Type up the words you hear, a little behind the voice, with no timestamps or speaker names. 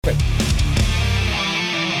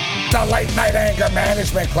The late night anger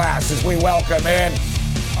management class as we welcome in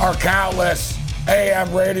our countless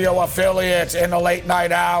AM radio affiliates in the late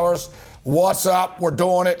night hours. What's up? We're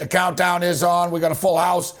doing it. The countdown is on. We got a full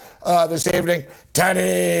house this evening.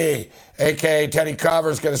 Teddy, a.k.a. Teddy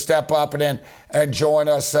Covers, going to step up and join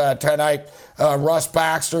us tonight. Russ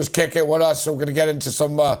Baxter's kicking with us, so we're going to get into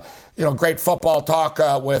some great football talk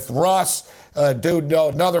with Russ.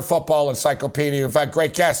 Another football encyclopedia. In fact,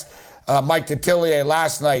 great guest. Mike Detillier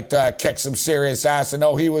last night kicked some serious ass. I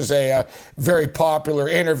know he was a very popular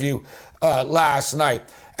interview last night.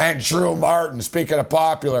 And Drew Martin, speaking of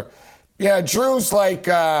popular, Drew's like,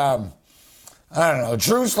 Drew's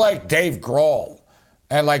like Dave Grohl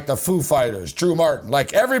and like the Foo Fighters, Drew Martin.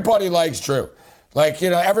 Like everybody likes Drew. Like,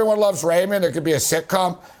 everyone loves Raymond. There could be a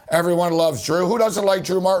sitcom. Everyone loves Drew. Who doesn't like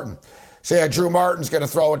Drew Martin? So Drew Martin's going to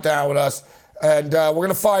throw it down with us. And we're going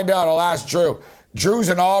to find out. I'll ask Drew. Drew's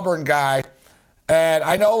an Auburn guy, and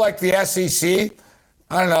I know like the SEC,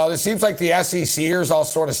 I don't know, it seems like the SECers all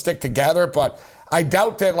sort of stick together, but I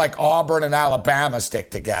doubt that like Auburn and Alabama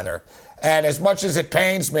stick together. And as much as it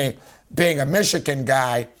pains me being a Michigan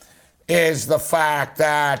guy is the fact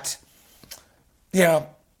that,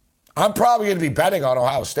 I'm probably going to be betting on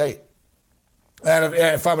Ohio State. And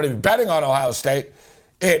if I'm going to be betting on Ohio State,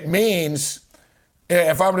 it means,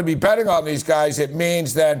 if I'm going to be betting on these guys, it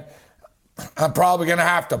means that I'm probably going to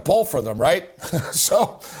have to pull for them, right?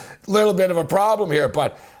 So, a little bit of a problem here.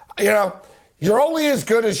 But, you're only as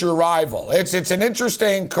good as your rival. It's an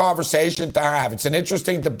interesting conversation to have. It's an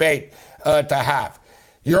interesting debate to have.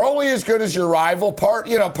 You're only as good as your rival. Part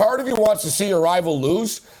of you wants to see your rival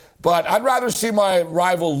lose, but I'd rather see my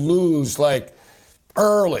rival lose, like,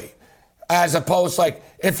 early, as opposed, like,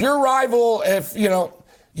 if your rival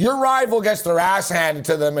gets their ass handed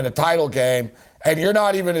to them in a title game, and you're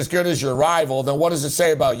not even as good as your rival, then what does it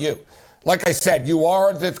say about you? Like I said, you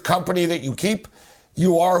are the company that you keep.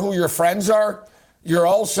 You are who your friends are. You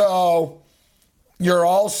are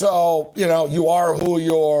who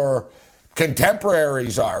your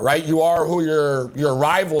contemporaries are, right? You are who your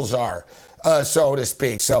rivals are, so to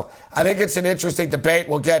speak. So I think it's an interesting debate.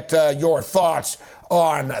 We'll get your thoughts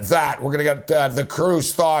on that. We're going to get the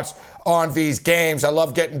crew's thoughts on these games. I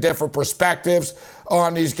love getting different perspectives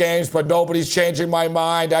on these games, but nobody's changing my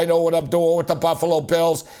mind. I know what I'm doing with the Buffalo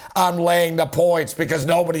Bills. I'm laying the points because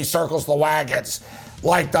nobody circles the wagons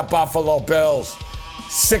like the Buffalo Bills.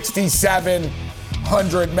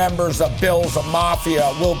 6,700 members of Bills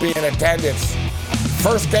Mafia will be in attendance.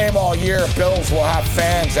 First game all year Bills will have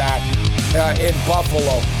fans at in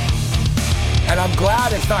Buffalo. And I'm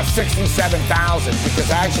glad it's not 67,000 because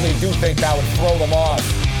I actually do think that would throw them off.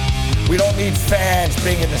 We don't need fans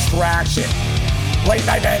being a distraction. Late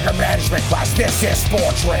night anger management class. This is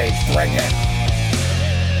Sports Rage. Bring it.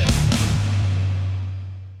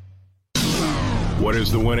 What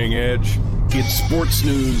is the winning edge? It's sports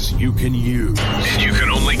news you can use. And you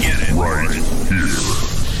can only get it right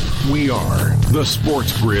here. We are the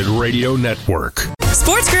Sports Grid Radio Network.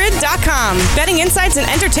 SportsGrid.com. Betting insights and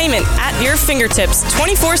entertainment at your fingertips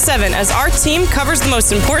 24/7 as our team covers the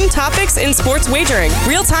most important topics in sports wagering.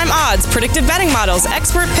 Real-time odds, predictive betting models,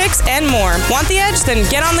 expert picks, and more. Want the edge? Then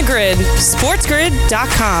get on the grid.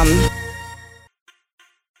 SportsGrid.com.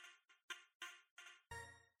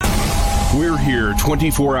 We're here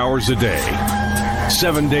 24 hours a day,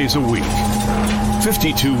 7 days a week,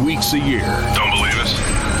 52 weeks a year. Don't believe us?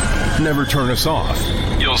 Never turn us off.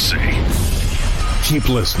 You'll see. Keep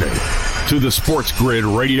listening to the Sports Grid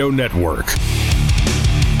Radio Network.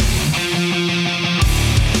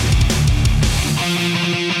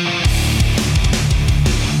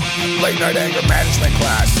 Late night anger management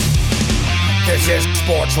class. This is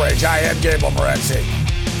Sports Rage. I am Gabriel Morency.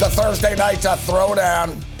 The Thursday night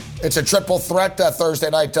throwdown. It's a triple threat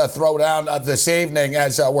Thursday night throwdown this evening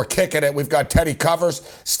as we're kicking it. We've got Teddy Covers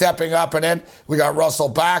stepping up and in. We got Russell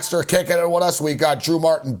Baxter kicking it with us. We got Drew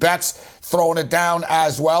Martin Betts throwing it down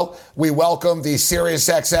as well. We welcome the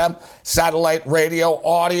SiriusXM satellite radio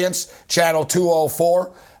audience, channel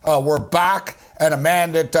 204. We're back, and a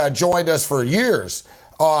man that joined us for years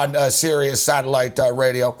on Sirius satellite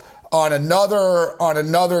radio on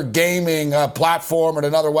another gaming platform and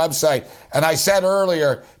another website. And I said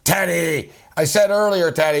earlier, Teddy, I said,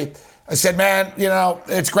 man,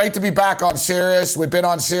 it's great to be back on Sirius. We've been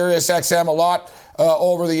on Sirius XM a lot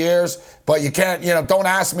over the years, but you can't, don't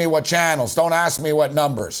ask me what channels. Don't ask me what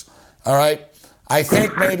numbers. All right. I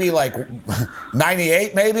think maybe like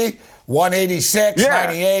 98, maybe 186,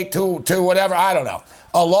 98, 2, whatever. I don't know.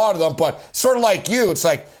 A lot of them, but sort of like you, it's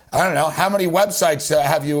like, I don't know, how many websites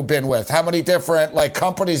have you been with? How many different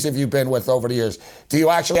companies have you been with over the years? Do you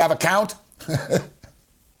actually have a count?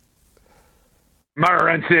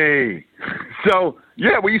 Morency. So,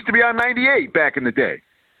 yeah, we used to be on 98 back in the day.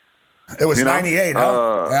 It was 98,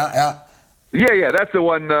 huh? Yeah, that's the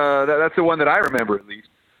one. That's the one that I remember at least,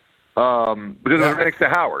 because it was next to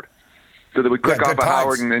Howard, so that we click off of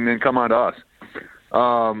Howard and then come on to us.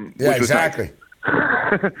 Yeah, exactly.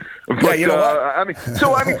 But, you know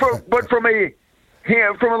what? But from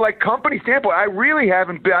a company standpoint, I really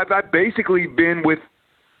haven't been. I've basically been with,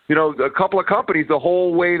 a couple of companies the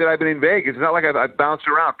whole way that I've been in Vegas. It's not like I've bounced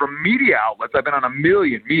around. From media outlets, I've been on a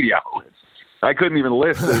million media outlets. I couldn't even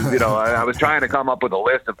list. I was trying to come up with a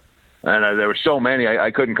list of, and there were so many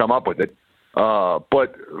I couldn't come up with it.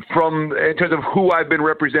 But in terms of who I've been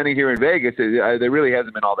representing here in Vegas, there really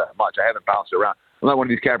hasn't been all that much. I haven't bounced around. I'm not one of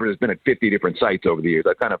these cappers that's been at 50 different sites over the years.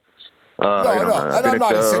 I kind of been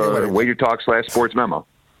at Wager Talk /Sports Memo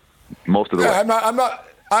most of the way.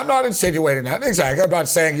 I'm not insinuating that. Exactly. I'm not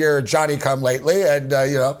saying you're Johnny come lately and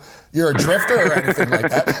you're a drifter or anything like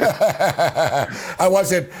that. I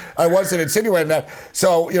wasn't insinuating that.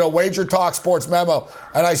 So, Wager Talk Sports Memo.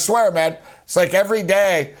 And I swear, man, it's like every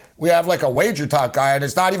day we have like a Wager Talk guy, and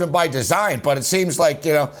it's not even by design, but it seems like,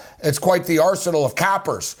 it's quite the arsenal of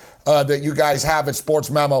cappers that you guys have at Sports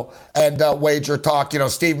Memo and Wager Talk.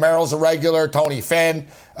 Steve Merrill's a regular, Tony Finn,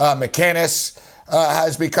 McInnes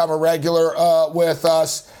has become a regular with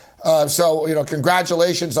us. So,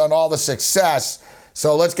 congratulations on all the success.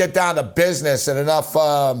 So let's get down to business and enough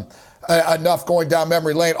going down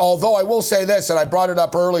memory lane. Although I will say this, and I brought it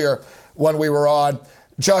up earlier when we were on,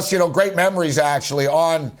 just, great memories actually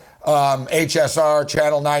on HSR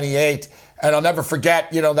Channel 98. And I'll never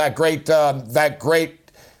forget, that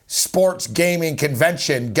great sports gaming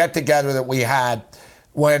convention get-together that we had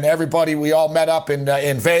when we all met up in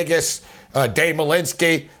Vegas. Dave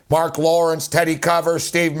Malinsky, Mark Lawrence, Teddy Covers,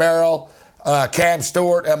 Steve Merrill, Cam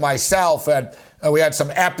Stewart, and myself. And we had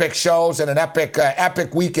some epic shows and an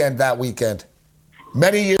epic weekend that weekend.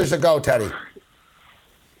 Many years ago, Teddy.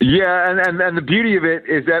 Yeah, and the beauty of it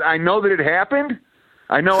is that I know that it happened.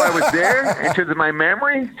 I know I was there. In terms of my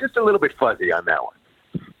memory, just a little bit fuzzy on that one.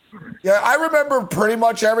 Yeah, I remember pretty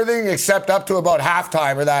much everything except up to about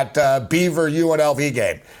halftime of that Beaver UNLV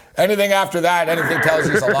game. Anything after that, anything tells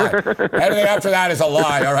you is a lie. Anything after that is a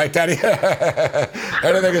lie, all right, Teddy?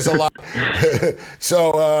 Anything is a lie.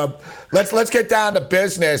 So let's get down to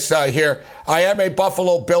business here. I am a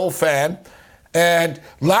Buffalo Bill fan, and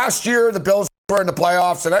last year the Bills were in the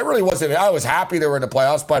playoffs, and I really wasn't. I was happy they were in the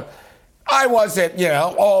playoffs, but I wasn't, you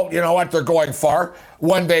know what, they're going far.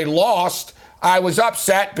 When they lost, I was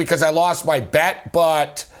upset because I lost my bet,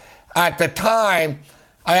 but at the time,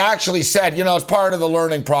 I actually said, it's part of the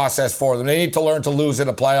learning process for them. They need to learn to lose in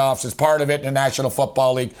the playoffs. It's part of it in the National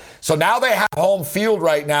Football League. So now they have home field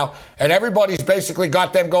right now, and everybody's basically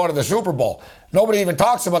got them going to the Super Bowl. Nobody even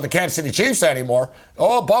talks about the Kansas City Chiefs anymore.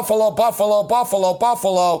 Oh, Buffalo, Buffalo, Buffalo,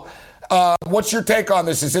 Buffalo. What's your take on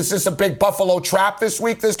this? Is this a big Buffalo trap this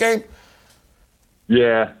week, this game?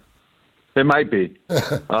 Yeah, it might be.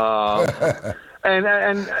 And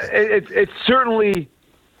it's certainly,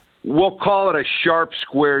 we'll call it a sharp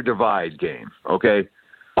square divide game, okay?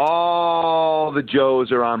 All the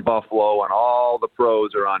Joes are on Buffalo and all the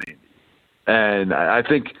pros are on Indy. And I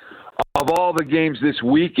think of all the games this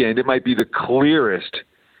weekend, it might be the clearest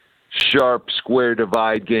sharp square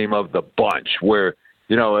divide game of the bunch where,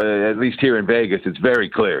 at least here in Vegas, it's very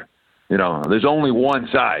clear. There's only one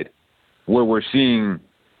side where we're seeing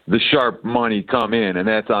the sharp money come in, and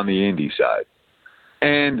that's on the Indy side.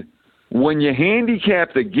 And when you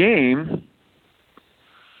handicap the game,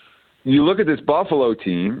 you look at this Buffalo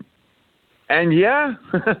team, and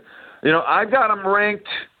I've got them ranked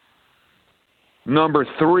number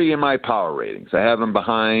 3 in my power ratings. I have them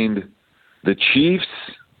behind the Chiefs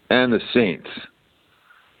and the Saints.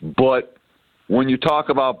 But when you talk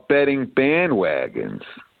about betting bandwagons,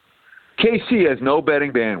 KC has no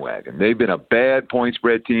betting bandwagon. They've been a bad point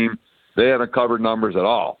spread team. They haven't covered numbers at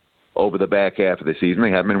all over the back half of the season.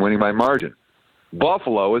 They haven't been winning by margin.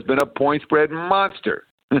 Buffalo has been a point spread monster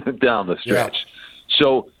down the stretch. Yeah.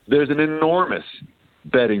 So there's an enormous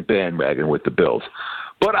betting bandwagon with the Bills.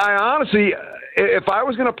 But I honestly, if I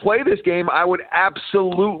was going to play this game, I would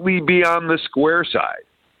absolutely be on the square side.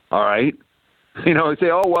 All right? Say,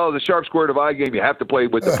 oh, well, it's a sharp square divide game. You have to play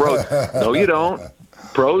with the pros. No, you don't.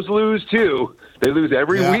 Pros lose, too. They lose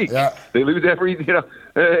every week. Yeah. They lose every,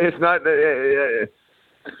 it's not,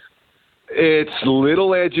 it's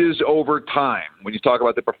little edges over time when you talk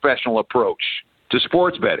about the professional approach to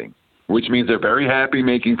sports betting, which means they're very happy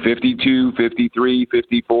making 52, 53,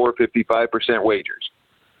 54, 55% wagers.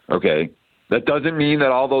 Okay? That doesn't mean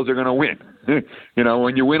that all those are going to win.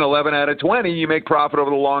 When you win 11 out of 20, you make profit over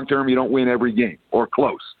the long term. You don't win every game or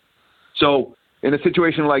close. So in a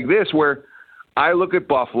situation like this where I look at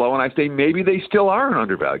Buffalo and I say maybe they still are an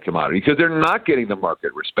undervalued commodity because they're not getting the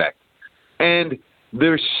market respect. And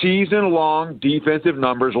their season-long defensive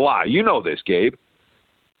numbers lie. You know this, Gabe.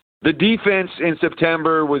 The defense in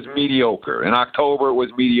September was mediocre. In October, it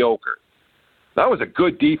was mediocre. That was a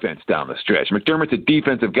good defense down the stretch. McDermott's a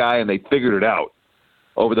defensive guy, and they figured it out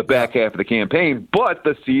over the back half of the campaign. But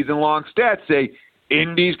the season-long stats say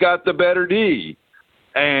Indy's got the better D.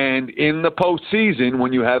 And in the postseason,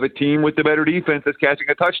 when you have a team with the better defense that's catching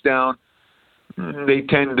a touchdown, they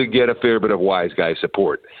tend to get a fair bit of wise guy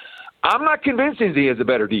support. I'm not convinced Indy has a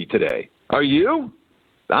better D today. Are you?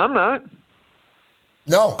 I'm not.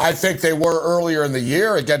 No, I think they were earlier in the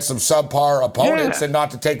year against some subpar opponents, and not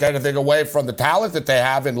to take anything away from the talent that they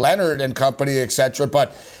have in Leonard and company, etc.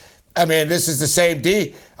 But, I mean, this is the same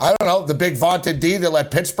D. I don't know, the big vaunted D that let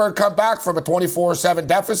Pittsburgh come back from a 24-7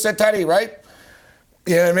 deficit, Teddy, right?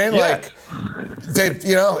 You know what I mean?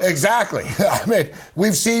 Yeah. Exactly. I mean,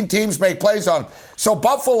 we've seen teams make plays on them. So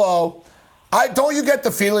Buffalo, don't you get the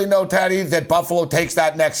feeling, though, Teddy, that Buffalo takes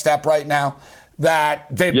that next step right now? That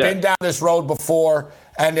they've been down this road before,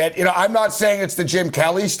 and that, I'm not saying it's the Jim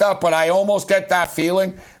Kelly stuff, but I almost get that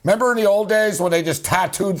feeling. Remember in the old days when they just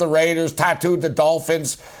tattooed the Raiders, tattooed the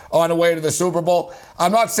Dolphins on the way to the Super Bowl?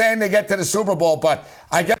 I'm not saying they get to the Super Bowl, but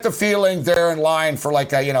I get the feeling they're in line for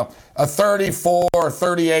like a 34,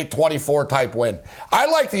 38, 24 type win. I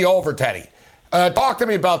like the over, Teddy. Talk to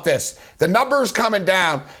me about this. The number's coming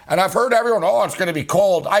down, and I've heard everyone, it's going to be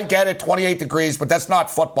cold. I get it, 28 degrees, but that's not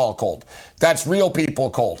football cold. That's real people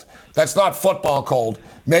cold. That's not football cold.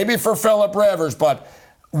 Maybe for Phillip Rivers, but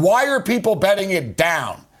why are people betting it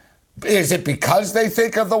down? Is it because they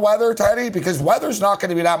think of the weather, Teddy? Because weather's not going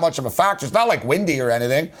to be that much of a factor. It's not like windy or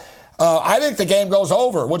anything. I think the game goes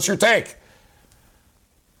over. What's your take?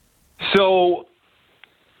 So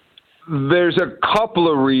there's a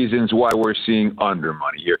couple of reasons why we're seeing under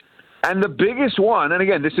money here. And the biggest one, and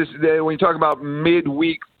again, this is when you talk about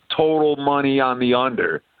midweek total money on the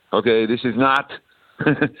under, okay, this is not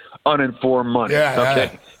uninformed money,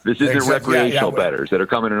 okay? This isn't recreational bettors that are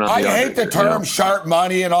coming in on the under. I hate the term sharp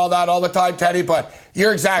money and all that all the time, Teddy, but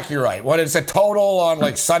you're exactly right. When it's a total on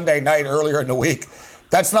like Sunday night earlier in the week,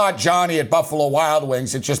 that's not Johnny at Buffalo Wild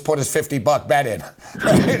Wings that just put his $50 bet in.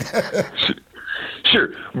 Right? Sure,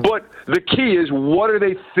 but the key is, what are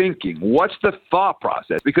they thinking? What's the thought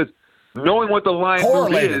process? Because knowing what the line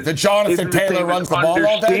move is, that Jonathan Taylor runs the ball all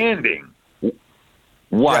day. Understanding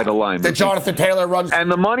why the line move. That Jonathan Taylor runs, and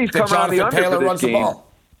the money's coming on the under for this game.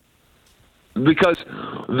 Because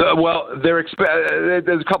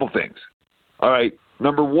there's a couple things. All right,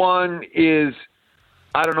 number one is,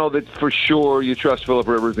 I don't know that for sure you trust Phillip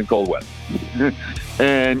Rivers in cold weather,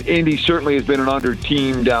 and Indy certainly has been an under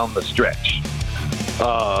team down the stretch.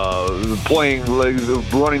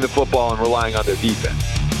 Running the football and relying on their defense.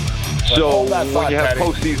 So when you have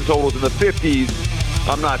postseason totals in the 50s,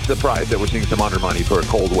 I'm not surprised that we're seeing some under money for a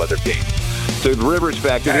cold weather game. So the Rivers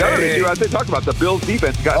factor. The other issue, as they talk about, the Bills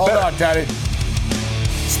defense got better. Hold on, Teddy.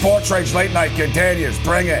 Sports Rage Late Night continues.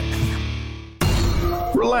 Bring it.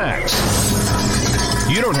 Relax.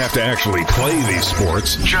 You don't have to actually play these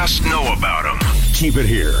sports. Just know about them. Keep it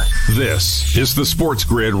here. This is the Sports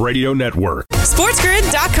Grid Radio Network.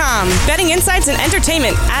 SportsGrid.com. Betting insights and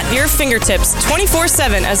entertainment at your fingertips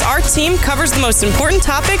 24/7 as our team covers the most important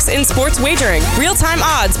topics in sports wagering. Real-time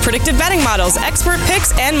odds, predictive betting models, expert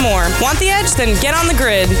picks, and more. Want the edge? Then get on the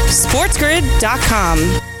grid.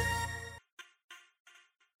 SportsGrid.com.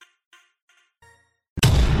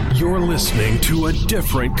 You're listening to a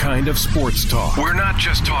different kind of sports talk. We're not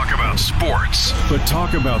just talk about sports, but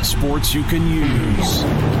talk about sports you can use.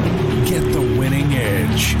 Get the winning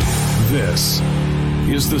edge. This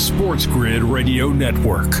is the Sports Grid Radio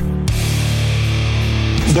Network.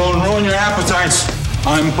 Don't ruin your appetites.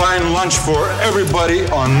 I'm buying lunch for everybody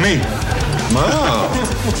on me. Wow.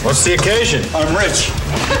 What's the occasion? I'm rich.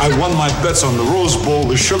 I won my bets on the Rose Bowl,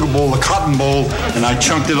 the Sugar Bowl, the Cotton Bowl, and I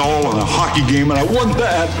chunked it all on a hockey game, and I won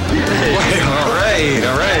that. All right.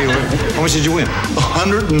 How much did you win?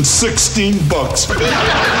 $116.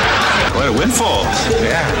 What a windfall.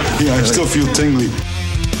 Yeah, I still feel tingly.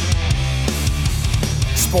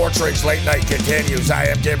 Sports Rage Late Night continues. I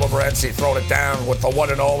am Gabe Morency, throwing it down with the one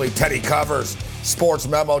and only Teddy Covers.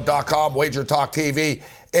 SportsMemo.com, Wager Talk TV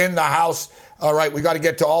in the house. All right, we got to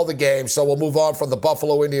get to all the games, so we'll move on from the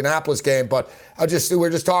Buffalo-Indianapolis game. But we're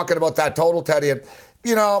just talking about that total, Teddy. And,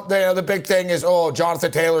 the big thing is,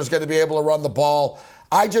 Jonathan Taylor's going to be able to run the ball.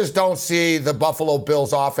 I just don't see the Buffalo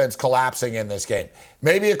Bills offense collapsing in this game.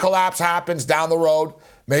 Maybe a collapse happens down the road.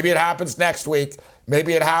 Maybe it happens next week.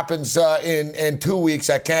 Maybe it happens in 2 weeks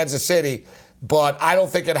at Kansas City. But I don't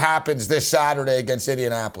think it happens this Saturday against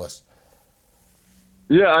Indianapolis.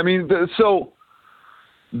 Yeah, I mean, so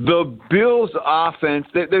the Bills' offense,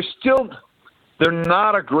 they're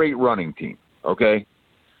not a great running team, okay?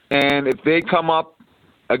 And if they come up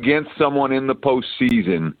against someone in the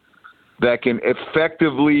postseason that can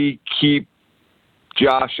effectively keep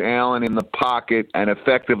Josh Allen in the pocket and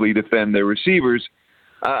effectively defend their receivers,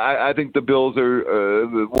 I think the Bills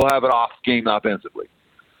will have an off game offensively.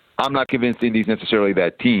 I'm not convinced Indy's necessarily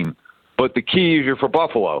that team. But the key is for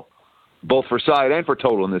Buffalo, both for side and for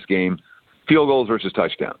total in this game, field goals versus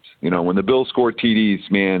touchdowns. When the Bills score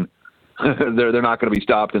TDs, man, they're not going to be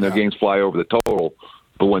stopped and their games fly over the total.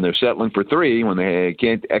 But when they're settling for 3, when they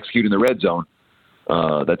can't execute in the red zone,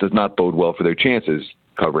 that does not bode well for their chances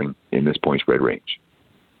covering in this point spread range.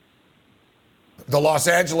 The Los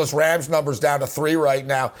Angeles Rams number's down to 3 right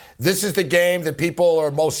now. This is the game that people are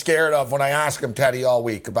most scared of when I ask them, Teddy, all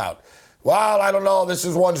week about. Well, I don't know.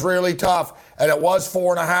 One's really tough. And it was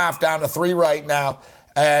 4.5 down to 3 right now.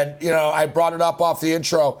 And, I brought it up off the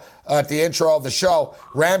intro, at the intro of the show.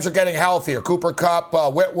 Rams are getting healthier. Cooper Kupp,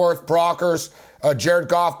 Whitworth, Brockers, Jared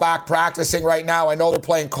Goff back practicing right now. I know they're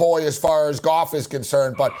playing coy as far as Goff is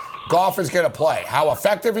concerned, but Goff is going to play. How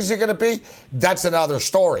effective is he going to be? That's another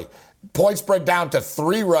story. Point spread down to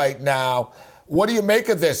 3 right now. What do you make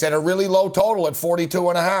of this at a really low total at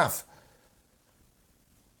 42.5?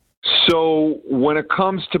 So when it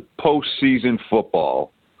comes to postseason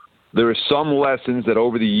football, there are some lessons that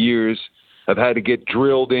over the years have had to get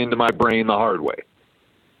drilled into my brain the hard way.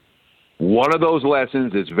 One of those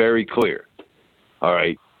lessons is very clear. All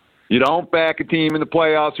right. You don't back a team in the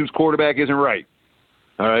playoffs whose quarterback isn't right.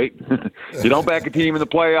 All right. You don't back a team in the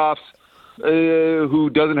playoffs who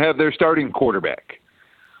doesn't have their starting quarterback.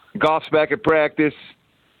 Goff's back at practice.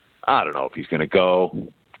 I don't know if he's going to go.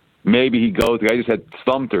 Maybe he goes. The guy just had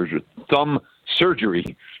thumb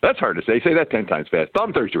surgery. That's hard to say. Say that 10 times fast.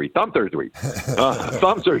 Thumb surgery. Thumb surgery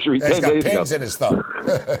 10 days ago. He's got pins in his thumb.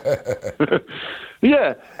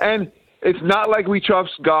 Yeah, and it's not like we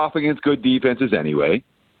trust Goff against good defenses anyway.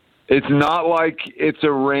 It's not like it's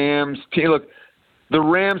a Rams team. Look, the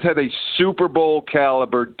Rams have a Super Bowl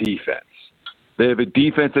caliber defense. They have a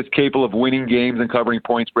defense that's capable of winning games and covering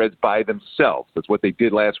point spreads by themselves. That's what they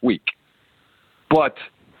did last week. But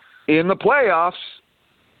in the playoffs,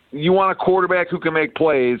 you want a quarterback who can make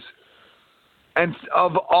plays. And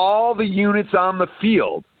of all the units on the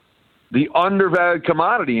field, the undervalued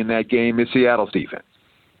commodity in that game is Seattle's defense.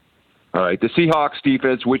 All right, the Seahawks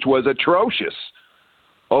defense, which was atrocious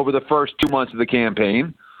over the first 2 months of the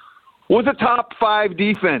campaign, was a top 5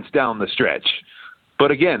 defense down the stretch.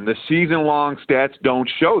 But again, the season-long stats don't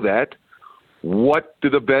show that. What do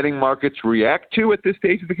the betting markets react to at this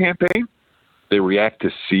stage of the campaign? They react to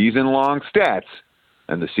season-long stats,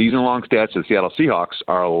 and the season-long stats of the Seattle Seahawks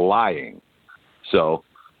are lying. So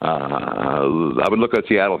I would look at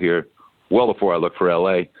Seattle here well before I look for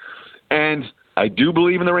L.A. And I do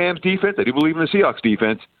believe in the Rams defense. I do believe in the Seahawks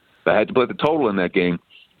defense. If I had to play the total in that game,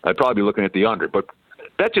 I'd probably be looking at the under. But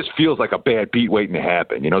that just feels like a bad beat waiting to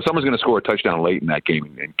happen. Someone's going to score a touchdown late in that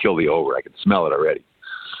game and kill the over. I can smell it already.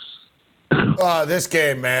 This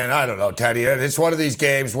game, man, I don't know, Teddy. It's one of these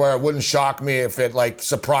games where it wouldn't shock me if it,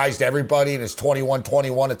 surprised everybody and it's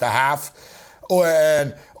 21-21 at the half.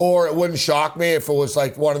 Or it wouldn't shock me if it was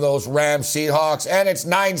one of those Rams Seahawks, and it's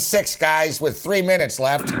 9-6, guys, with 3 minutes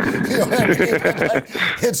left. You know what I mean?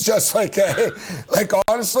 It's just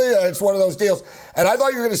honestly, it's one of those deals. And I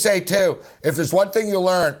thought you were going to say too, if there's one thing you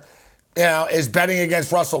learn, is betting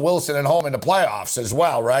against Russell Wilson at home in the playoffs as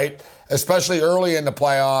well, right? Especially early in the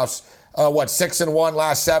playoffs. 6-1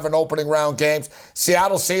 last 7 opening round games.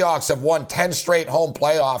 Seattle Seahawks have won 10 straight home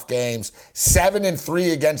playoff games,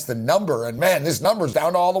 7-3 against the number. And man, this number's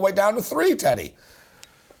all the way down to 3, Teddy.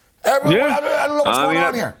 I don't know what's going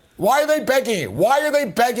on here. Why are they begging you? Why are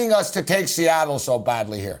they begging us to take Seattle so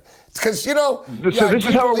badly here? Because, So this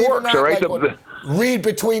is how it works, all right? Read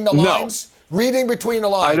between the lines? No. Reading between the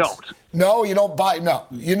lines. I don't. No, you don't buy. No,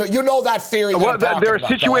 you know that theory. Well, there are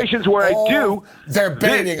situations where I do. They're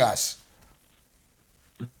baiting us.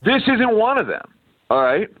 This isn't one of them, all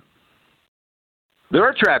right? There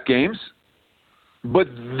are trap games, but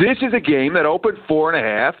this is a game that opened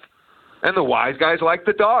 4.5, and the wise guys like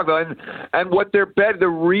the dog. And what they're the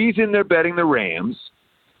reason they're betting the Rams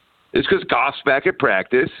is because Goff's back at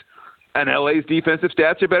practice, and LA's defensive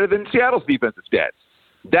stats are better than Seattle's defensive stats.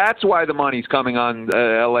 That's why the money's coming on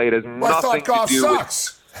LA. It has nothing to do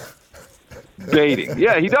sucks. baiting.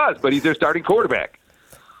 Yeah, he does, but he's their starting quarterback.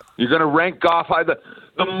 You're going to rank Goff high. The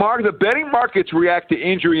betting markets react to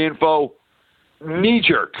injury info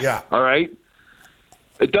knee-jerk. Yeah. All right?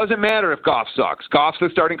 It doesn't matter if Goff sucks. Goff's the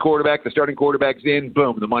starting quarterback. The starting quarterback's in.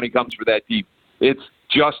 Boom, the money comes for that team. It's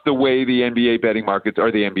just the way the NBA betting markets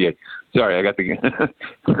are. The NBA. Sorry, I got the.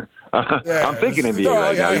 I'm thinking NBA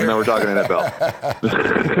right now, even though we're talking NFL.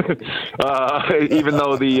 Even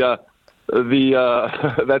though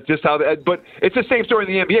that's just how. But it's the same story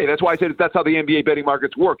in the NBA. That's why I said that's how the NBA betting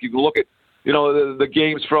markets work. You can look at the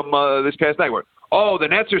games from this past night where the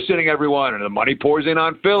Nets are sitting everyone and the money pours in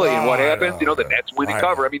on Philly and what happens? The Nets win and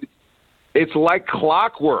cover. I mean, it's like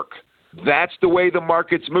clockwork. That's the way the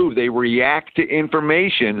markets move. They react to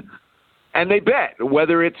information, and they bet,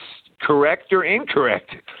 whether it's correct or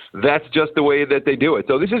incorrect. That's just the way that they do it.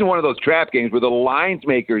 So this is one of those trap games where the lines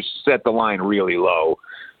makers set the line really low.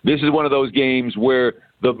 This is one of those games where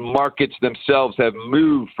the markets themselves have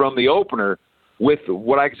moved from the opener with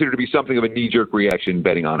what I consider to be something of a knee-jerk reaction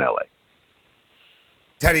betting on LA.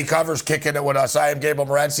 Teddy Covers kicking it with us. I am Gable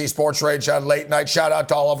Morency, Sports Rage on Late Night. Shout out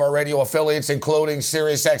to all of our radio affiliates, including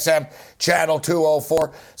SiriusXM Channel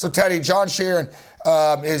 204. So, Teddy, John Sheeran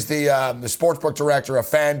is the sportsbook director of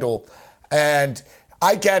FanDuel. And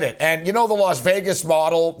I get it. And the Las Vegas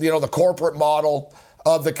model, the corporate model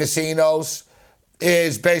of the casinos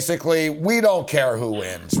is basically we don't care who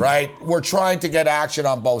wins, right? We're trying to get action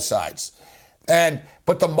on both sides.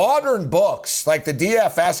 But the modern books, like the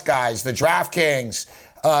DFS guys, the DraftKings,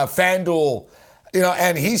 FanDuel,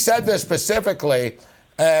 and he said this specifically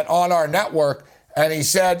on our network, and he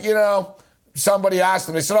said, somebody asked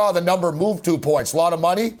him, he said, the number moved 2 points, a lot of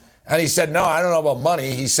money? And he said, no, I don't know about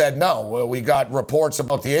money. He said, no, we got reports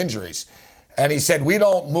about the injuries. And he said, we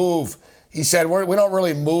don't move. He said, we don't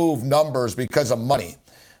really move numbers because of money.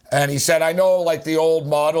 And he said, I know like the old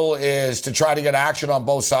model is to try to get action on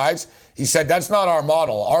both sides. He said, that's not our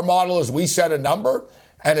model. Our model is we set a number,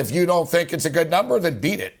 and if you don't think it's a good number, then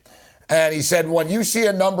beat it. And he said, when you see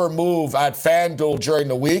a number move at FanDuel during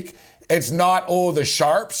the week, it's not, the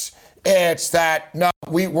sharps. It's that, no,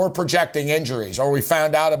 we're projecting injuries, or we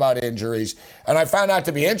found out about injuries. And I found that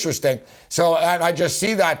to be interesting. So, and I just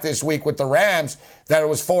see that this week with the Rams, that it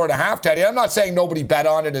was 4.5, Teddy. I'm not saying nobody bet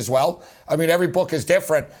on it as well. I mean, every book is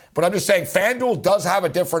different. But I'm just saying FanDuel does have a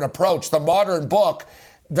different approach. The modern book,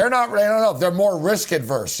 they're not, they're more risk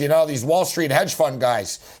adverse. These Wall Street hedge fund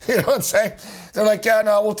guys. You know what I'm saying? They're like, yeah,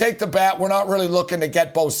 no, we'll take the bet. We're not really looking to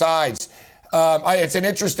get both sides. It's an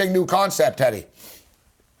interesting new concept, Teddy.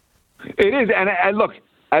 It is. And look,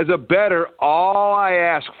 as a bettor, all I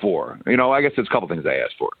ask for, I guess there's a couple things I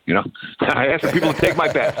ask for, I ask for people to take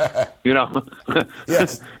my bet,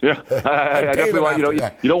 Yes. Yeah. I definitely want,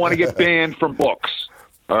 you don't want to get banned from books.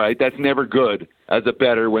 All right. That's never good as a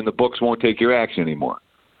bettor when the books won't take your action anymore.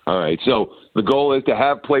 All right. So the goal is to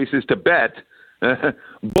have places to bet.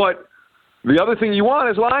 But the other thing you want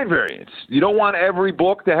is line variance. You don't want every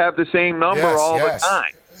book to have the same number the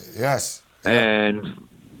time. Yes. And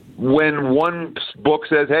when one book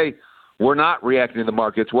says, hey, we're not reacting to the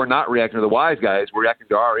markets, we're not reacting to the wise guys, we're reacting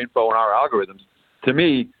to our info and our algorithms, to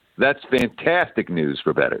me, that's fantastic news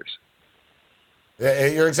for bettors. Yeah,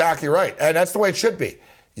 you're exactly right. And that's the way it should be.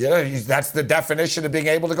 That's the definition of being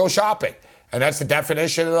able to go shopping. And that's the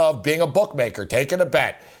definition of being a bookmaker, taking a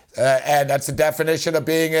bet. And that's the definition of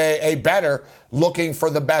being a bettor, looking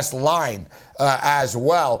for the best line as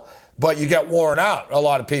well. But you get worn out, a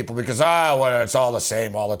lot of people, because, it's all the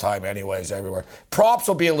same all the time anyways, everywhere. Props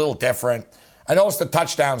will be a little different. I know it's the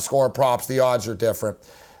touchdown score props. The odds are different.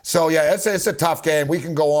 So, yeah, it's a tough game. We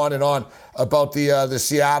can go on and on about the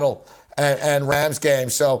Seattle and Rams game.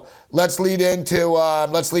 So let's lead into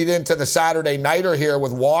the Saturday nighter here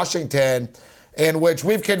with Washington, in which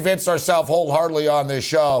we've convinced ourselves wholeheartedly on this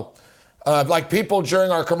show. Like people during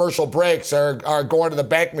our commercial breaks are going to the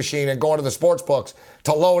bank machine and going to the sports books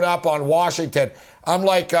to load up on Washington. I'm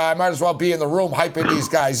like, I might as well be in the room hyping these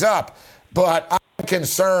guys up. But I'm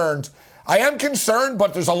concerned. I am concerned,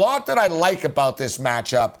 but there's a lot that I like about this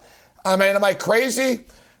matchup. I mean, am I crazy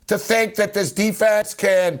to think that this defense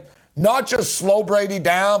can not just slow Brady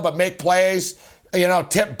down, but make plays,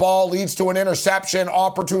 tip ball leads to an interception,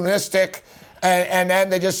 opportunistic, and then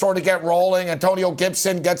they just sort of get rolling. Antonio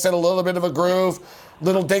Gibson gets in a little bit of a groove,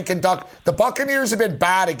 little dink and duck. The Buccaneers have been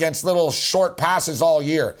bad against little short passes all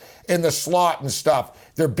year in the slot and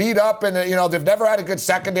stuff. They're beat up, and they've never had a good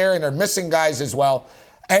secondary, and they're missing guys as well.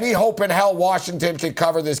 Any hope in hell Washington can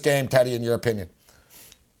cover this game, Teddy, in your opinion?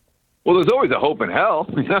 Well, there's always a hope in hell.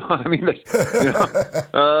 I mean, there's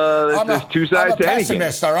two sides to anything. I'm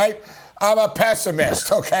a pessimist, all right? I'm a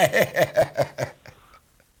pessimist, okay?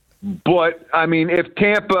 But, I mean, if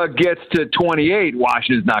Tampa gets to 28,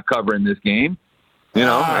 Washington's not covering this game. You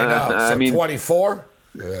know? I mean, 24?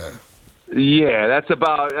 Yeah. Yeah, that's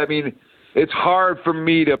about – I mean, it's hard for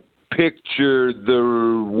me to picture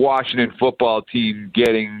the Washington football team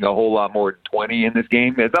getting a whole lot more than 20 in this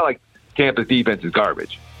game. It's not like Tampa's defense is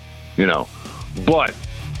garbage, you know. But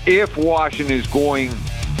if Washington is going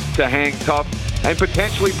to hang tough and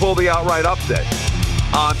potentially pull the outright upset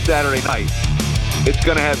on Saturday night, it's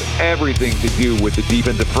going to have everything to do with the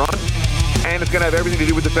defensive front, and it's going to have everything to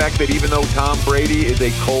do with the fact that even though Tom Brady is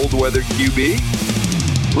a cold-weather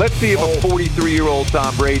QB, let's see if a 43-year-old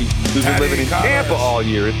Tom Brady who's been living in Tampa all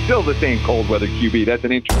year is still the same cold-weather QB. That's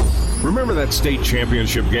an interesting. Remember that state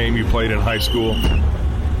championship game you played in high school?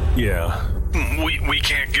 Yeah. We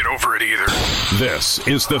can't get over it either. This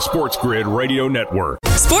is the Sports Grid Radio Network.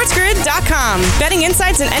 SportsGrid.com. Betting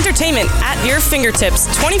insights and entertainment at your fingertips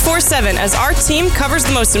 24/7 as our team covers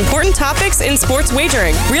the most important topics in sports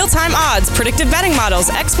wagering. Real-time odds, predictive betting models,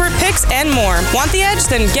 expert picks, and more. Want the edge?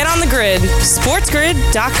 Then get on the grid.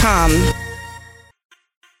 SportsGrid.com.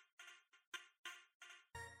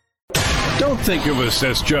 Don't think of us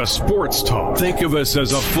as just sports talk. Think of us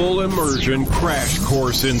as a full immersion crash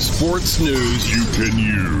course in sports news you can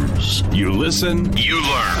use. You listen, you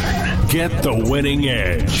learn. Get the winning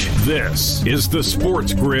edge. This is the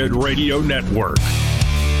Sports Grid Radio Network.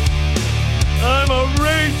 I'm a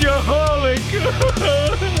rageaholic.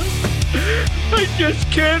 I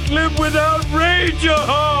just can't live without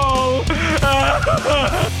Rageahol.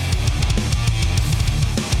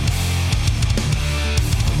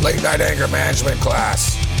 Late night anger management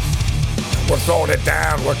class. We're throwing it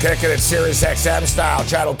down. We're kicking it Sirius XM style,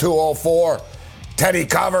 channel 204. Teddy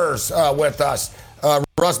Covers with us.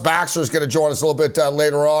 Russ Baxter is going to join us a little bit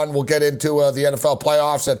later on. We'll get into the NFL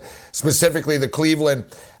playoffs and specifically the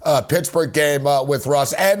Cleveland-Pittsburgh game with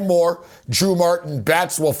Russ and more. Drew Martin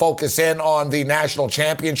bets will focus in on the national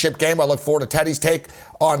championship game. I look forward to Teddy's take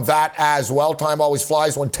on that as well. Time always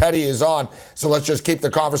flies when Teddy is on, so let's just keep the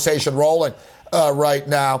conversation rolling. Right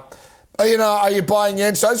now, are you buying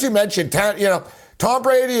in? So as you mentioned, Tom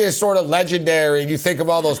Brady is sort of legendary. And you think of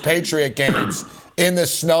all those Patriot games in the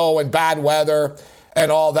snow and bad weather and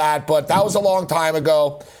all that, but that was a long time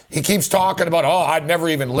ago. He keeps talking about, I'd never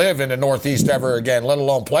even live in the Northeast ever again, let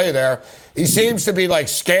alone play there. He seems to be like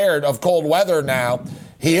scared of cold weather now.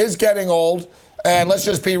 He is getting old, and let's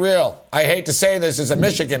just be real. I hate to say this as a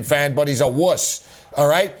Michigan fan, but he's a wuss. All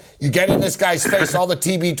right? You get in this guy's face, all the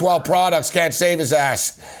TB12 products can't save his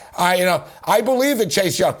ass. I believe in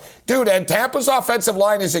Chase Young. Dude, and Tampa's offensive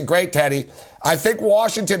line isn't great, Teddy. I think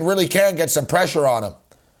Washington really can get some pressure on him.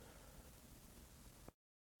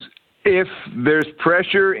 If there's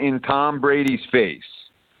pressure in Tom Brady's face,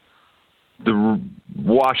 the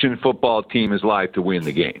Washington football team is live to win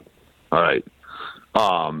the game. All right?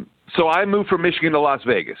 So I moved from Michigan to Las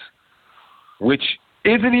Vegas, which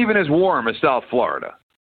isn't even as warm as South Florida.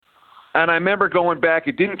 And I remember going back,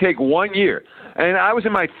 it didn't take 1 year. And I was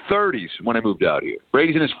in my 30s when I moved out here.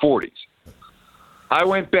 Brady's in his 40s. I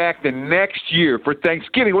went back the next year for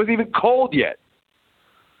Thanksgiving. It wasn't even cold yet.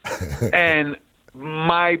 And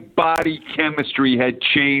my body chemistry had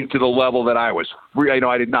changed to the level that I was free.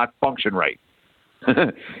 I did not function right.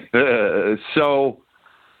 So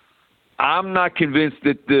I'm not convinced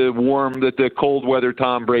that the cold weather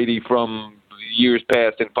Tom Brady from years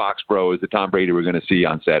past in Foxborough is the Tom Brady we're going to see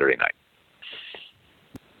on Saturday night.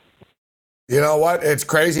 You know what? It's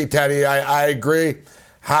crazy, Teddy. I agree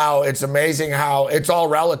how it's amazing how it's all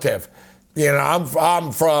relative. I'm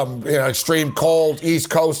from extreme cold East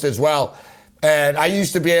Coast as well. And I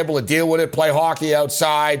used to be able to deal with it, play hockey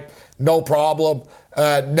outside, no problem.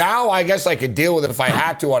 Now I guess I could deal with it if I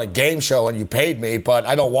had to on a game show and you paid me, but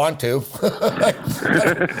I don't want to.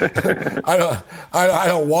 I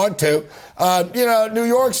don't want to. New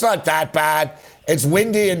York's not that bad. It's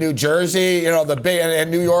windy in New Jersey, the big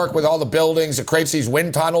in New York with all the buildings. It creates these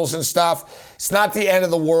wind tunnels and stuff. It's not the end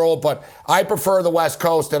of the world, but I prefer the West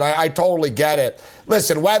Coast, and I totally get it.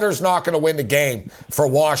 Listen, weather's not going to win the game for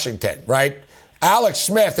Washington, right? Alex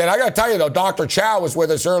Smith, and I got to tell you, though, Dr. Chow was with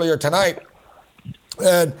us earlier tonight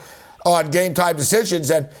and on Game Time Decisions,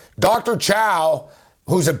 and Dr. Chow,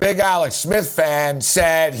 who's a big Alex Smith fan,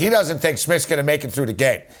 said he doesn't think Smith's going to make it through the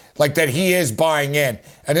game, like that he is buying in.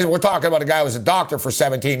 And we're talking about a guy who was a doctor for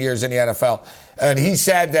 17 years in the NFL, and he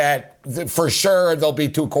said that for sure there'll be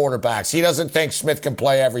two quarterbacks. He doesn't think Smith can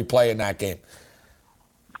play every play in that game.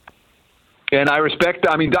 And I respect,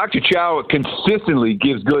 Dr. Chow consistently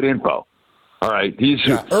gives good info. All right. He's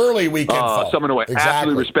early week info. Someone who I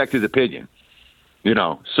absolutely respect his opinion.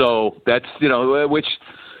 So that's, which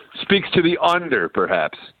speaks to the under,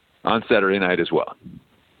 perhaps, on Saturday night as well.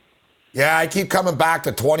 Yeah, I keep coming back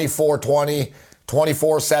to 24-20,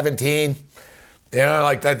 24-17. You know,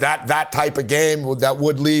 like that type of game that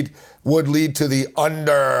would lead to the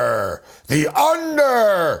under. The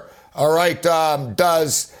under. All right.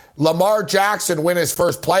 Does Lamar Jackson win his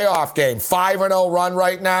first playoff game? 5-0 run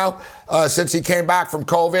right now since he came back from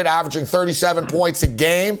COVID, averaging 37 points a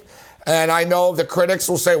game. And I know the critics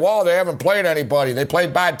will say, well, they haven't played anybody. They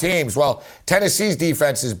played bad teams. Well, Tennessee's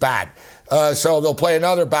defense is bad. So they'll play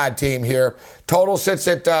another bad team here. Total sits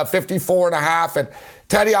at 54.5. And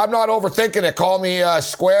Teddy, I'm not overthinking it. Call me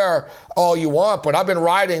square all you want, but I've been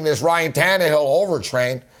riding this Ryan Tannehill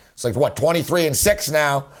overtrain. It's like, 23-6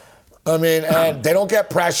 now. I mean, and they don't get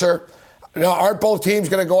pressure. You know, aren't both teams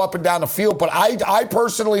going to go up and down the field? But I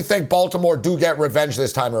personally think Baltimore do get revenge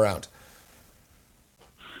this time around.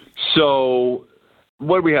 So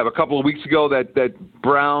what did we have a couple of weeks ago, that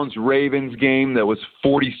Browns-Ravens game that was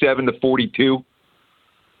 47-42?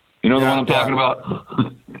 You know the one I'm talking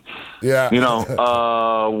about? Yeah. You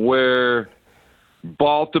know, where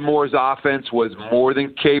Baltimore's offense was more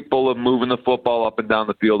than capable of moving the football up and down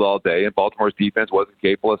the field all day, and Baltimore's defense wasn't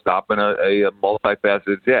capable of stopping a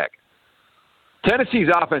multifaceted attack. Tennessee's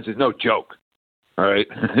offense is no joke, all right?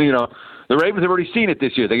 You know, the Ravens have already seen it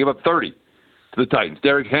this year. They gave up 30 to the Titans.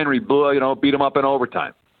 Derrick Henry, beat them up in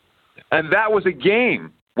overtime. And that was a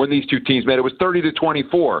game when these two teams met. It was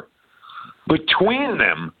 30-24. Between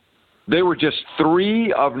them, they were just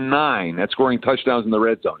 3 of 9 at scoring touchdowns in the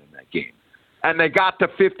red zone in that game. And they got to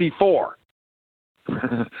 54. All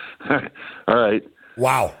right.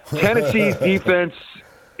 Wow. Tennessee's defense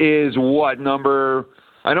is what number?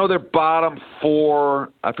 I know they're bottom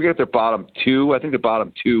 4. I forget if they're bottom 2. I think they're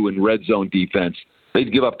bottom 2 in red zone defense. They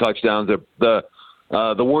give up touchdowns. The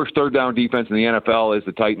worst third down defense in the NFL is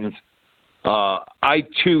the Titans. I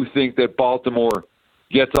too think that Baltimore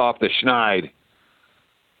gets off the schneid,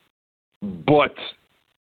 but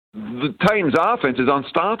the Titans' offense is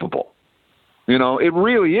unstoppable. You know, it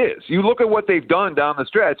really is. You look at what they've done down the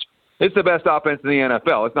stretch, it's the best offense in the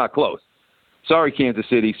NFL. It's not close. Sorry, Kansas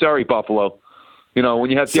City. Sorry, Buffalo. You know, when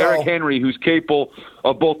you have Derrick Henry, who's capable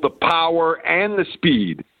of both the power and the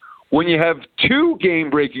speed, when you have 2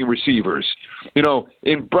 game-breaking receivers, you know,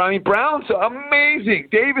 in Brown's amazing.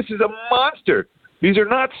 Davis is a monster. These are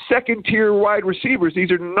not second-tier wide receivers.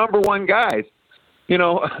 These are number 1 guys. You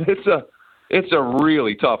know, it's a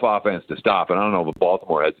really tough offense to stop, and I don't know if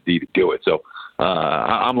Baltimore has the D to do it. So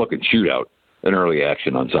I'm looking shootout in early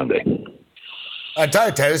action on Sunday. I tell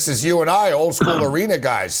you, Ted, this is you and I, old school arena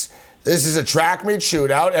guys. This is a track meet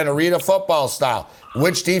shootout and arena football style.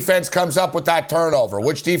 Which defense comes up with that turnover?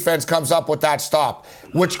 Which defense comes up with that stop?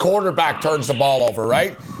 Which quarterback turns the ball over,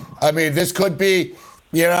 right? I mean, this could be,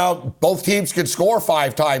 you know, both teams could score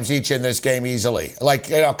 5 times each in this game easily. Like,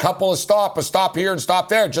 you know, a stop here and stop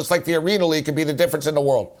there, just like the Arena League could be the difference in the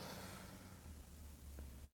world.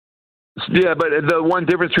 Yeah, but the one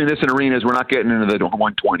difference between this and Arena is we're not getting into the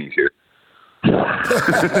 120s here.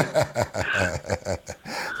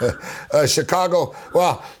 Chicago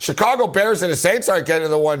Bears and the Saints aren't getting to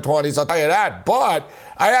the 120s, I'll tell you that. But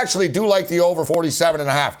I actually do like the over 47.5.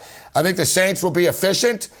 I think the Saints will be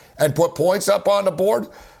efficient and put points up on the board.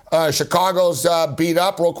 Chicago's beat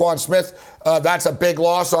up. Roquan Smith, that's a big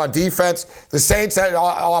loss on defense. The Saints'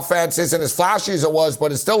 offense isn't as flashy as it was,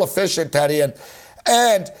 but it's still efficient, Teddy.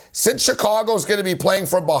 And since Chicago's going to be playing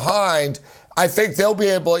from behind, I think they'll be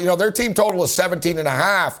able, you know, their team total is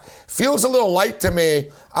 17.5. Feels a little light to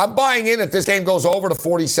me. I'm buying in if this game goes over to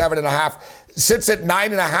 47.5. Sits at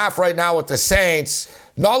 9.5 right now with the Saints.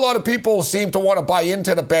 Not a lot of people seem to want to buy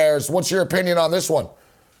into the Bears. What's your opinion on this one?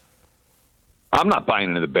 I'm not buying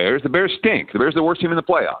into the Bears. The Bears stink. The Bears are the worst team in the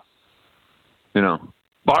playoffs. You know,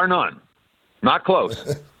 bar none. Not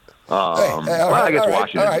close. I guess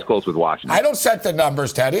Washington is close with Washington. I don't set the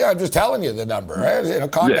numbers, Teddy. I'm just telling you the number. Right? You know,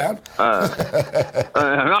 calm down.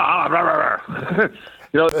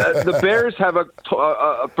 You know, the Bears have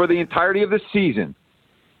for the entirety of the season,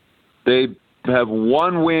 they have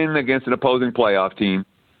 1 win against an opposing playoff team.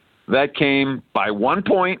 That came by 1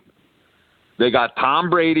 point. They got Tom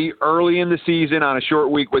Brady early in the season on a short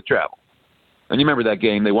week with travel. And you remember that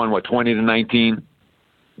game? They won, 20-19?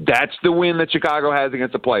 That's the win that Chicago has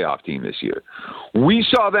against a playoff team this year. We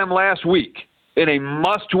saw them last week in a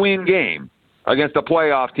must-win game against a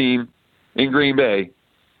playoff team in Green Bay.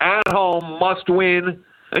 At home, must-win.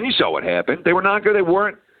 And you saw what happened. They were not good. They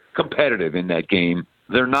weren't competitive in that game.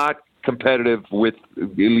 They're not competitive with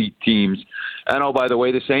elite teams. And, oh, by the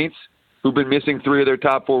way, the Saints, who've been missing 3 of their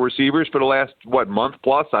top 4 receivers for the last, month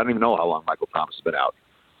plus? I don't even know how long Michael Thomas has been out.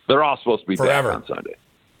 They're all supposed to be back on Sunday.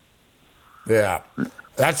 Yeah.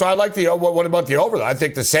 That's why I like the over. What about the over? I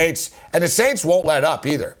think the Saints won't let up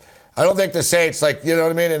either. I don't think the Saints, like, you know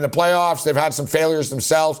what I mean, in the playoffs, they've had some failures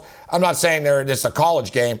themselves. I'm not saying it's a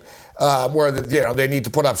college game where they need to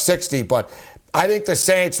put up 60, but I think the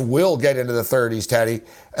Saints will get into the 30s, Teddy,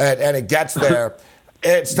 and it gets there.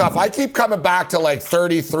 It's tough. I keep coming back to like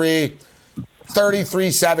 33-17,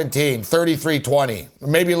 33-20,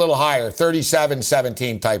 maybe a little higher,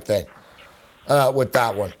 37-17 type thing with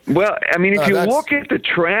that one. Well, I mean, if you look at the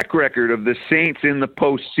track record of the Saints in the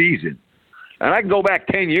postseason, and I can go back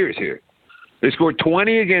 10 years here. They scored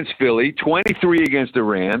 20 against Philly, 23 against the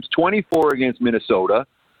Rams, 24 against Minnesota.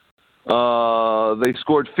 They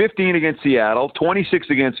scored 15 against Seattle,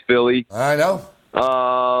 26 against Philly. I know.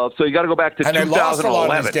 So you got to go back to 2011. They lost a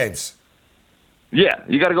lot of these games. Yeah,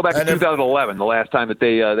 you got to go back to 2011, the last time that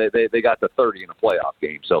they got to 30 in a playoff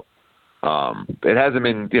game. So it hasn't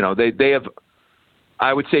been, they have,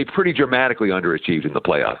 I would say, pretty dramatically underachieved in the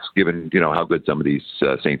playoffs, given how good some of these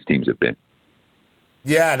Saints teams have been.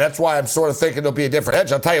 Yeah, that's why I'm sort of thinking there'll be a different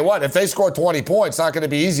edge. I'll tell you what, if they score 20 points, it's not going to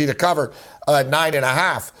be easy to cover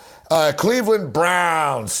 9.5. Cleveland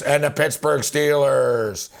Browns and the Pittsburgh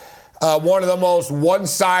Steelers. One of the most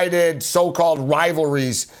one-sided so-called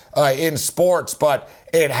rivalries in sports, but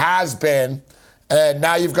it has been. And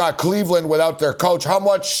now you've got Cleveland without their coach. How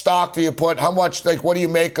much stock do you put? How much, what do you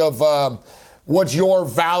make of, what's your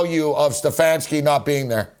value of Stefanski not being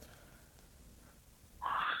there?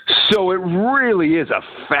 So it really is a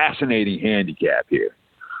fascinating handicap here.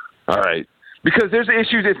 All right. Because there's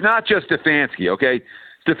issues. It's not just Stefanski, okay?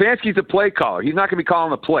 Stefanski's a play caller. He's not going to be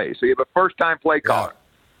calling the play. So you have a first-time play caller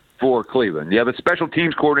for Cleveland. You have a special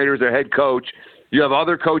teams coordinator as their head coach. You have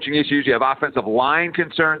other coaching issues. You have offensive line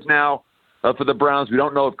concerns now for the Browns. We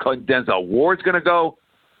don't know if Denzel Ward's going to go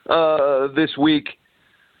this week.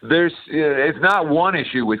 It's not one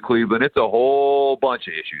issue with Cleveland. It's a whole bunch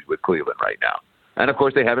of issues with Cleveland right now. And, of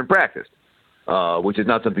course, they haven't practiced, which is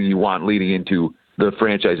not something you want leading into the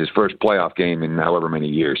franchise's first playoff game in however many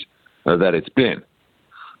years that it's been.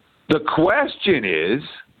 The question is,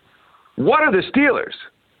 what are the Steelers?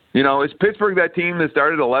 Is Pittsburgh that team that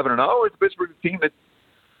started 11-0, or is Pittsburgh the team that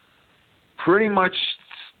pretty much,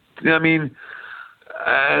 they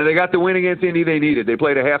got the win against Indy they needed. They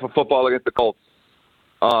played a half of football against the Colts.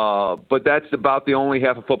 But that's about the only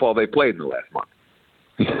half of football they played in the last month.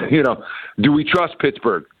 Do we trust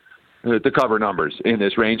Pittsburgh to cover numbers in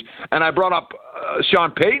this range? And I brought up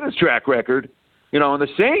Sean Payton's track record, and the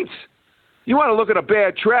Saints. You want to look at a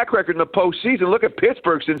bad track record in the postseason, look at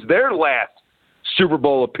Pittsburgh since their last Super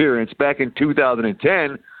Bowl appearance back in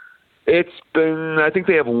 2010. It's been, I think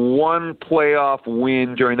they have one playoff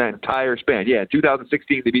win during that entire span. Yeah, in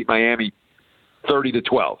 2016 they beat Miami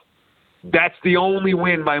 30-12. That's the only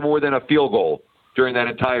win by more than a field goal during that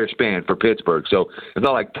entire span for Pittsburgh. So it's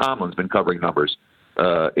not like Tomlin's been covering numbers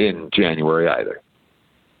in January either.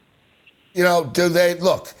 Do they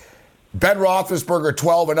look? Ben Roethlisberger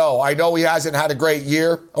 12-0. I know he hasn't had a great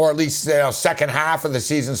year, or at least second half of the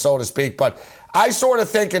season, so to speak. But I sort of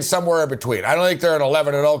think it's somewhere in between. I don't think they're an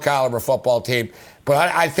 11-0 caliber football team,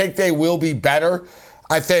 but I think they will be better.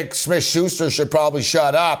 I think Smith-Schuster should probably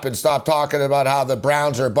shut up and stop talking about how the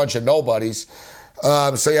Browns are a bunch of nobodies.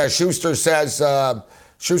 Schuster says,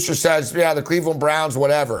 the Cleveland Browns,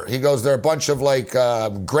 whatever. He goes, they're a bunch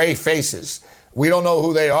of gray faces. We don't know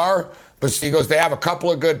who they are, but he goes, they have a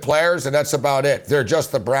couple of good players, and that's about it. They're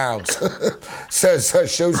just the Browns, says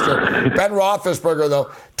Schuster. Ben Roethlisberger,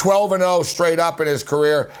 though, 12-0 straight up in his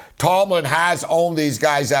career. Tomlin has owned these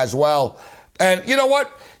guys as well. And you know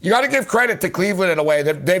what? You got to give credit to Cleveland in a way.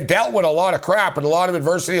 They've dealt with a lot of crap and a lot of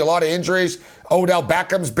adversity, a lot of injuries. Odell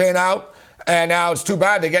Beckham's been out. And now it's too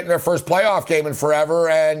bad they get in their first playoff game in forever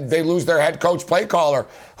and they lose their head coach play caller,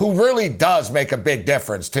 who really does make a big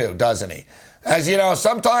difference too, doesn't he? As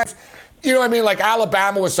sometimes, like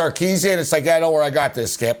Alabama with Sarkisian, it's like, I know where I got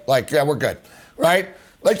this, Skip. We're good, right?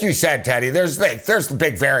 Like you said, Teddy, there's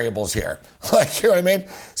big variables here.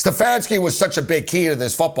 Stefanski was such a big key to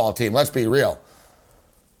this football team. Let's be real.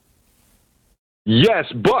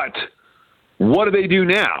 Yes, but what do they do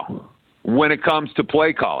now when it comes to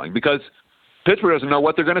play calling? Because Pittsburgh doesn't know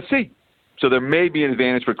what they're going to see. So there may be an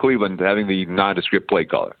advantage for Cleveland having the nondescript play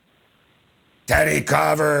caller. Teddy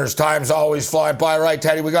covers. Time's always flying by. Right,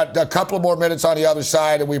 Teddy? We got a couple more minutes on the other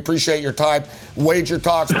side, and we appreciate your time. Wager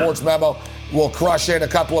Talk Sports Memo. We'll crush in a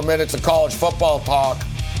couple of minutes of college football talk.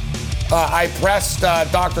 I pressed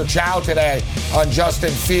Dr. Chow today on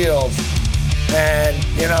Justin Fields. And,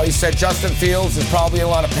 he said Justin Fields is probably in a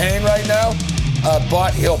lot of pain right now,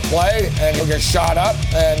 but he'll play and he'll get shot up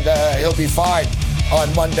and he'll be fine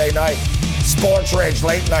on Monday night. Sports Rage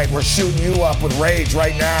late night. We're shooting you up with rage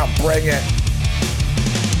right now. Bring it.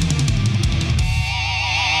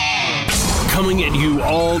 Coming at you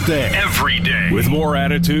all day, every day, with more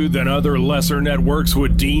attitude than other lesser networks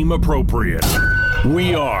would deem appropriate.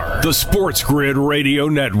 We are the Sports Grid Radio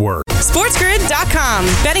Network. SportsGrid.com.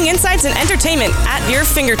 Betting insights and entertainment at your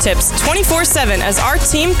fingertips 24/7 as our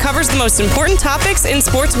team covers the most important topics in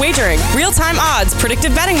sports wagering. Real-time odds,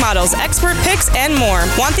 predictive betting models, expert picks, and more.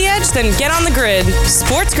 Want the edge? Then get on the grid.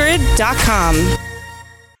 SportsGrid.com.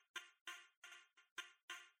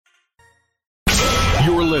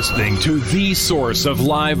 You're listening to the source of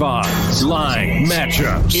live odds, line,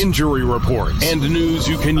 matchups, injury reports, and news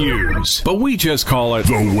you can use. But we just call it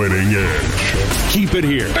the winning edge. Keep it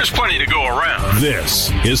here. There's plenty to go around. This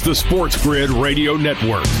is the Sports Grid Radio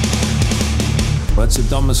Network. What's the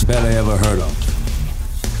dumbest bet I ever heard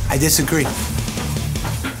of? I disagree.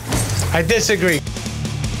 I disagree.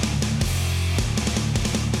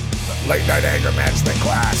 Late night anger management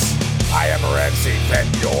class. I am Renzi. Vent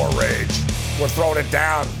your rage. We're throwing it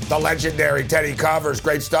down. The legendary Teddy Covers.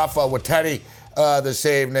 Great stuff with Teddy this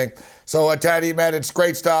evening. So, Teddy, man, it's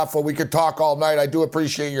great stuff. We could talk all night. I do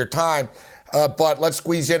appreciate your time. But let's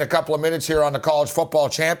squeeze in a couple of minutes here on the college football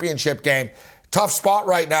championship game. Tough spot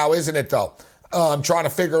right now, isn't it, though? I'm trying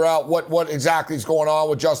to figure out what exactly is going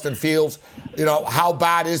on with Justin Fields. You know, how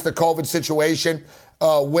bad is the COVID situation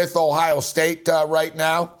with Ohio State right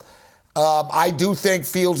now? I do think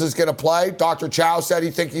Fields is going to play. Dr. Chow said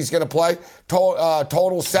he thinks he's going to play.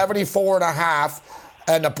 Total 74.5,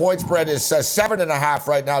 and the point spread is 7.5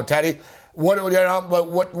 right now. Teddy, what's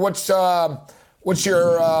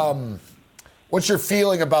your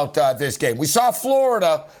feeling about this game? We saw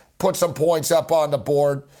Florida put some points up on the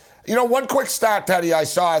board. You know, one quick stat, Teddy, I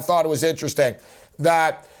thought it was interesting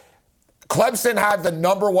that Clemson had the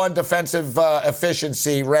number one defensive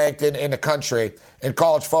efficiency ranked in the country in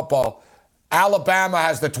college football. Alabama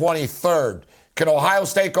has the 23rd. Can Ohio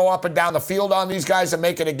State go up and down the field on these guys and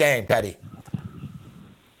make it a game, Teddy?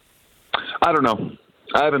 I don't know.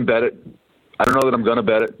 I haven't bet it. I don't know that I'm going to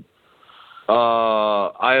bet it.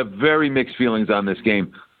 I have very mixed feelings on this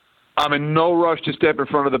game. I'm in no rush to step in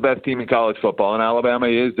front of the best team in college football, and Alabama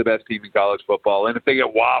is the best team in college football. And if they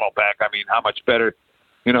get Waddle back, I mean, how much better?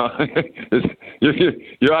 You know,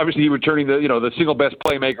 you're obviously returning the single best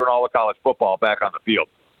playmaker in all of college football back on the field.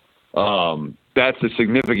 That's a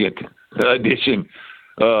significant addition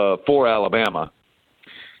for Alabama.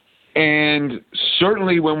 And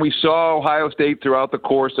certainly when we saw Ohio State throughout the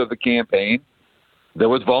course of the campaign, there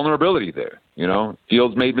was vulnerability there. You know,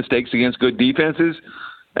 Fields made mistakes against good defenses,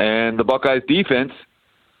 and the Buckeyes defense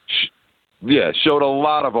showed a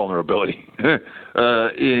lot of vulnerability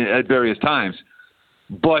at various times.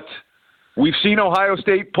 But we've seen Ohio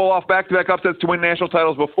State pull off back-to-back upsets to win national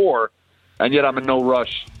titles before, and yet I'm in no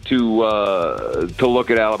rush to look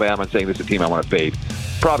at Alabama and saying this is a team I want to fade.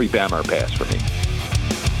 Probably Bama or pass for me.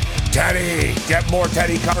 Teddy, get more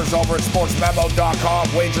Teddy Covers over at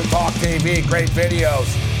sportsmemo.com. Wager Talk TV, great videos,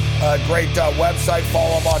 great website.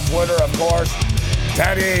 Follow him on Twitter, of course.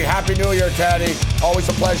 Teddy, Happy New Year, Teddy. Always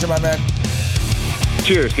a pleasure, my man.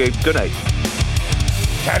 Cheers, Gabe. Good night.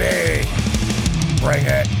 Teddy, bring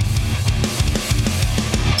it.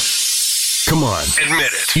 Come on,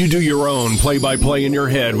 admit it. You do your own play-by-play in your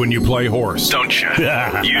head when you play horse, don't you?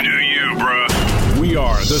 You do you, bro. We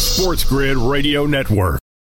are the Sports Grid Radio Network.